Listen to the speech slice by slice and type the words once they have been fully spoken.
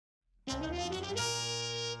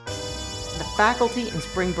Faculty in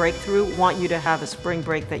Spring Breakthrough want you to have a spring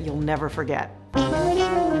break that you'll never forget.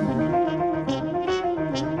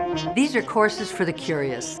 These are courses for the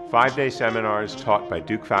curious. 5-day seminars taught by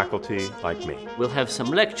Duke faculty like me. We'll have some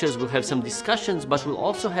lectures, we'll have some discussions, but we'll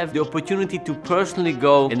also have the opportunity to personally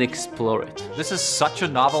go and explore it. This is such a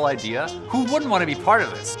novel idea. Who wouldn't want to be part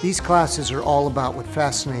of this? These classes are all about what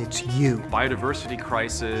fascinates you. Biodiversity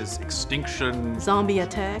crisis, extinction, Zombie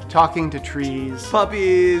attack. Talking to trees,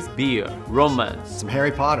 puppies, Beer, romance, some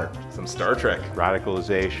Harry Potter, some Star Trek,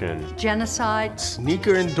 Radicalization, Genocide.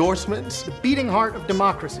 sneaker endorsements. The beating heart of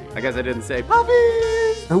democracy. I guess I didn't say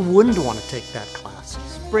puppies. Who wouldn't want to take that class?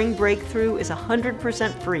 Spring Breakthrough is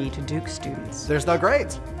 100% free to Duke students. There's no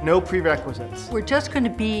grades, no prerequisites. We're just going to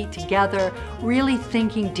be together, really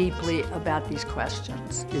thinking deeply about these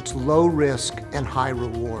questions. It's low risk and high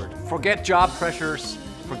reward. forget job pressures,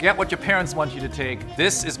 forget what your parents want you to take.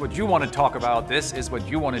 This is what you want to talk about. This is what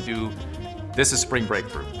you want to do. This is Spring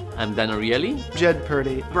Breakthrough. I'm Dan Ariely. Jed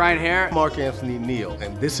Purdy, Brian Hare, Mark Anthony Neal,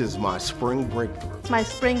 and this is my Spring Breakthrough. It's my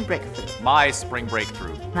Spring Breakthrough. My Spring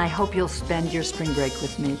Breakthrough. And I hope you'll spend your spring break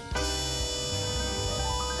with me.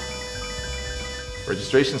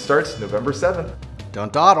 Registration starts November 7th.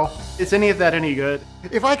 Don't dawdle. is any of that any good?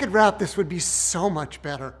 If I could rap, this would be so much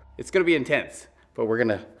better. It's gonna be intense, but we're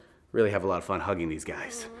gonna really have a lot of fun hugging these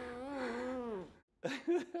guys.